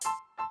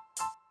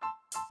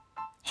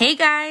Hey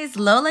guys,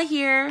 Lola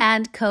here.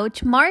 And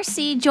Coach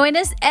Marcy. Join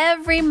us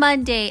every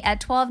Monday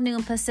at 12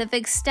 noon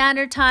Pacific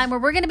Standard Time,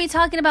 where we're going to be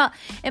talking about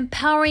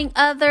empowering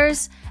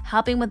others,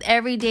 helping with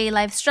everyday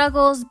life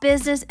struggles,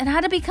 business, and how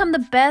to become the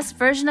best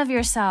version of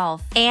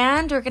yourself.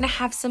 And we're going to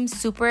have some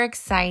super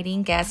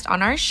exciting guests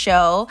on our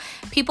show.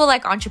 People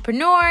like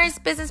entrepreneurs,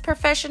 business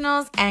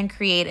professionals, and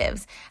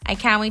creatives. I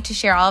can't wait to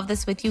share all of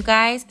this with you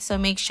guys. So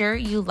make sure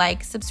you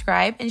like,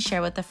 subscribe, and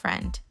share with a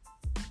friend.